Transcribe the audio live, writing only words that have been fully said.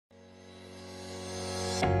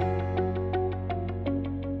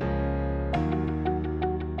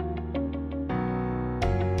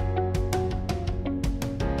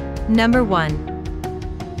Number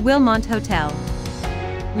 1. Wilmont Hotel.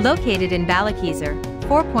 Located in Balıkesir,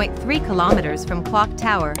 4.3 kilometers from Clock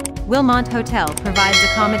Tower, Wilmont Hotel provides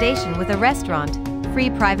accommodation with a restaurant, free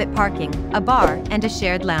private parking, a bar, and a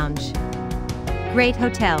shared lounge. Great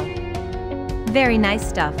hotel. Very nice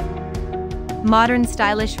stuff. Modern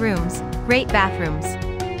stylish rooms, great bathrooms.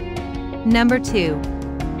 Number 2.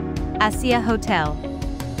 Asya Hotel.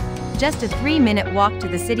 Just a 3-minute walk to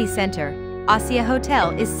the city center, Asya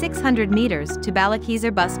Hotel is 600 meters to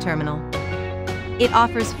Balıkesir bus terminal. It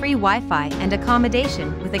offers free Wi-Fi and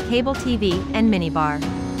accommodation with a cable TV and minibar.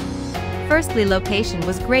 Firstly, location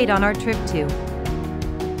was great on our trip too.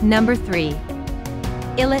 Number 3.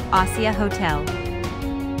 Ilat Asya Hotel.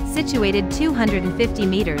 Situated 250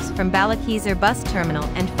 meters from Balıkesir bus terminal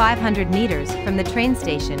and 500 meters from the train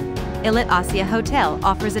station, Ilat Asya Hotel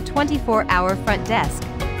offers a 24-hour front desk,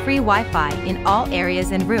 free Wi-Fi in all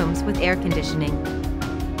areas and rooms with air conditioning.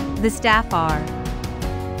 The staff are: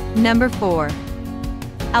 Number 4.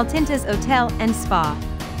 Altintas Hotel and Spa.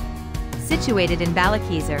 Situated in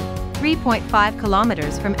Balıkesir, 3.5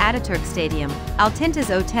 kilometers from Atatürk Stadium, Altintas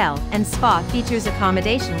Hotel and Spa features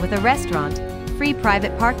accommodation with a restaurant, free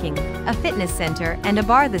private parking, a fitness center, and a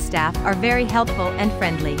bar. The staff are very helpful and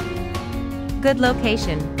friendly. Good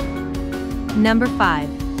location. Number 5.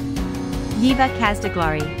 Yiva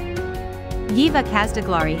Kazdaglari. Yiva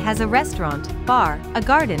Kazdaglari has a restaurant, bar, a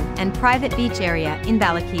garden, and private beach area in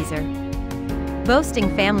Balıkesir. Boasting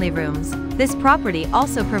family rooms, this property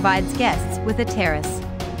also provides guests with a terrace.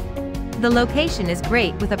 The location is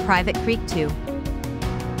great with a private creek too.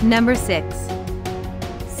 Number 6.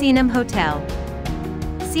 Sinem Hotel.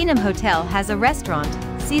 Sinem Hotel has a restaurant,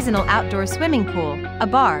 seasonal outdoor swimming pool, a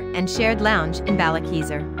bar, and shared lounge in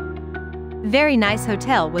Balıkesir. Very nice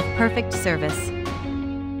hotel with perfect service.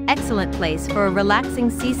 Excellent place for a relaxing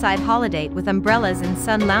seaside holiday with umbrellas and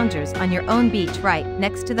sun loungers on your own beach right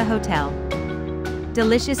next to the hotel.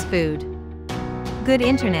 Delicious food. Good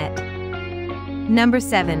internet. Number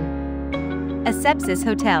 7. Asepsis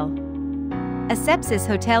Hotel. Asepsis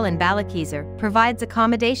Hotel in Balıkesir provides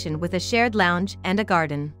accommodation with a shared lounge and a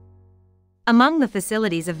garden. Among the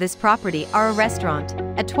facilities of this property are a restaurant,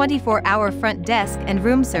 a 24-hour front desk and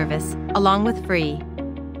room service, along with free.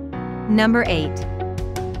 Number 8.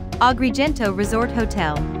 Agrigento Resort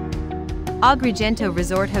Hotel. Agrigento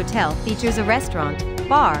Resort Hotel features a restaurant,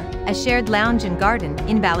 bar, a shared lounge and garden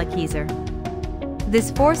in Balıkesir.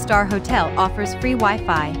 This 4-star hotel offers free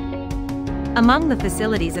Wi-Fi. Among the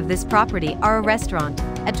facilities of this property are a restaurant,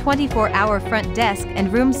 a 24-hour front desk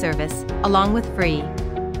and room service, along with free.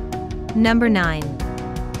 Number 9.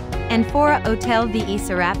 Anfora Hotel ve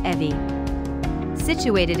Serap Evi.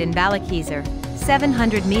 Situated in Balıkesir,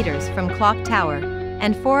 700 meters from Clock Tower,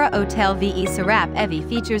 Anfora Hotel ve Serap Evi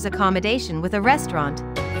features accommodation with a restaurant,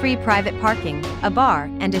 free private parking, a bar,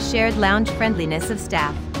 and a shared lounge. Friendliness of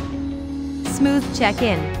staff. Smooth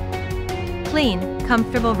check-in. Clean,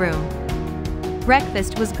 comfortable room.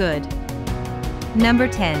 Breakfast was good. Number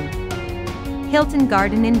 10. Hilton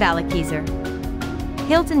Garden in Balıkesir.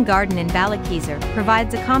 Hilton Garden in Balıkesir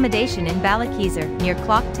provides accommodation in Balıkesir near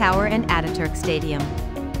Clock Tower and Atatürk Stadium.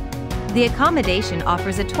 The accommodation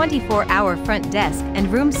offers a 24-hour front desk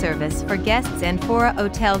and room service for guests. Anfora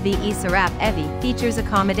Hotel ve Serap Evi features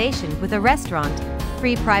accommodation with a restaurant,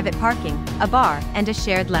 free private parking, a bar, and a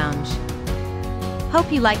shared lounge.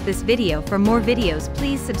 Hope you like this video. For more videos,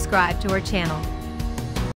 please subscribe to our channel.